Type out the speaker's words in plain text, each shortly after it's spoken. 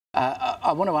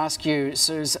I want to ask you,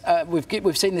 Suze,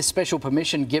 we've seen this special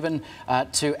permission given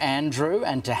to Andrew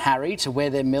and to Harry to wear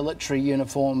their military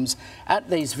uniforms at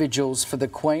these vigils for the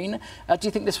Queen. Do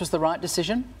you think this was the right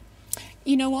decision?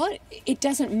 You know what? It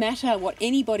doesn't matter what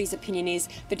anybody's opinion is.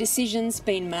 The decision's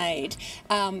been made.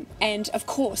 And, of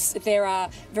course, there are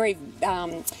very,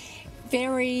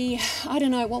 I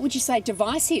don't know, what would you say,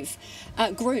 divisive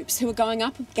groups who are going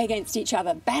up against each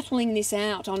other, battling this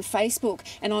out on Facebook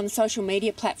and on social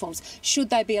media platforms. Should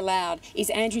they be allowed?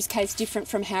 Is Andrew's case different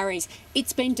from Harry's?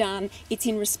 It's been done. It's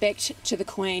in respect to the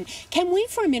Queen. Can we,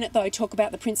 for a minute, though, talk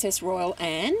about the Princess Royal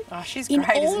Anne? Oh, she's great, isn't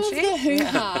she? In all of the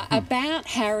hoo-ha about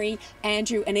Harry,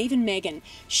 Andrew and even Meghan,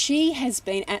 she has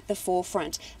been at the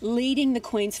forefront, leading the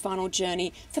Queen's final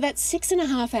journey for that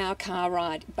 6.5-hour car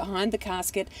ride behind the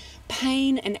casket,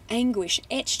 pain and anguish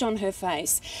etched on her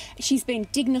face. She's been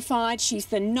dignified. She's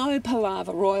the no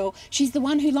palaver royal. She's the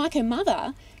one who, like her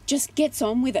mother, just gets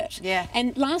on with it. Yeah.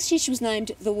 And last year she was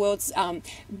named the world's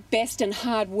best and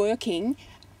hard-working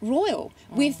royal,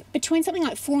 with between something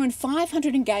like 400 and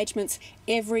 500 engagements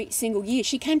every single year.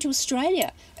 She came to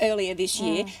Australia earlier this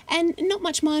year and not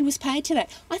much mind was paid to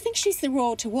that. I think she's the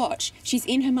royal to watch. She's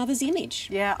in her mother's image.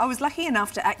 Yeah, I was lucky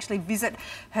enough to actually visit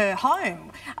her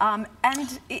home.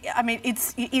 And, I mean,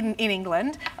 it's in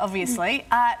England, obviously.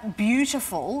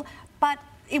 Beautiful, but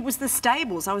it was the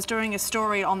stables. I was doing a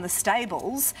story on the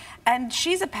stables, and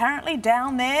she's apparently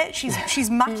down there. She's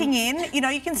mucking in. You know,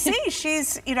 you can see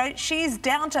she's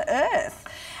down to earth.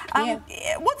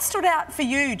 What stood out for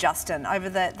you, Justin, over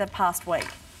the past week?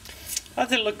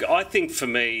 I think for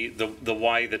me, the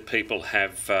way that people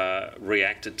have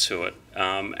reacted to it,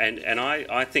 and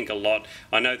I think a lot.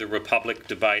 I know the Republic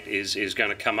debate is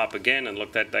going to come up again, and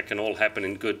look, that can all happen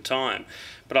in good time.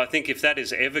 But I think if that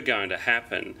is ever going to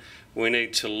happen, we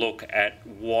need to look at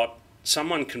what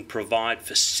someone can provide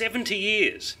for 70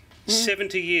 years.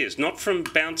 70 years, not from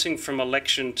bouncing from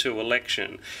election to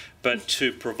election, but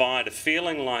to provide a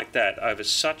feeling like that over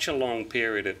such a long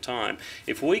period of time.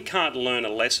 If we can't learn a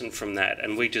lesson from that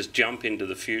and we just jump into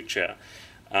the future,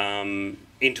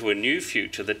 into a new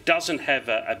future that doesn't have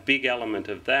a big element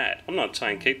of that, I'm not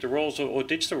saying keep the rules or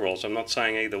ditch the rules, I'm not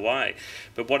saying either way,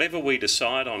 but whatever we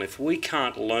decide on, if we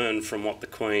can't learn from what the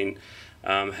Queen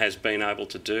has been able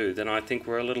to do, then I think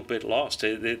we're a little bit lost.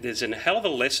 There's a hell of a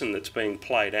lesson that's being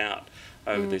played out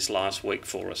over this last week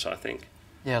for us, I think.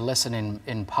 Yeah, a lesson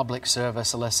in public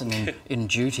service, a lesson in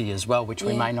duty as well, which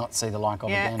we may not see the like of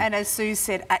again. And as Sue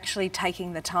said, actually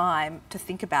taking the time to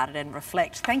think about it and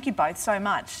reflect. Thank you both so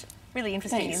much. Really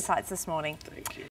interesting insights this morning. Thank you.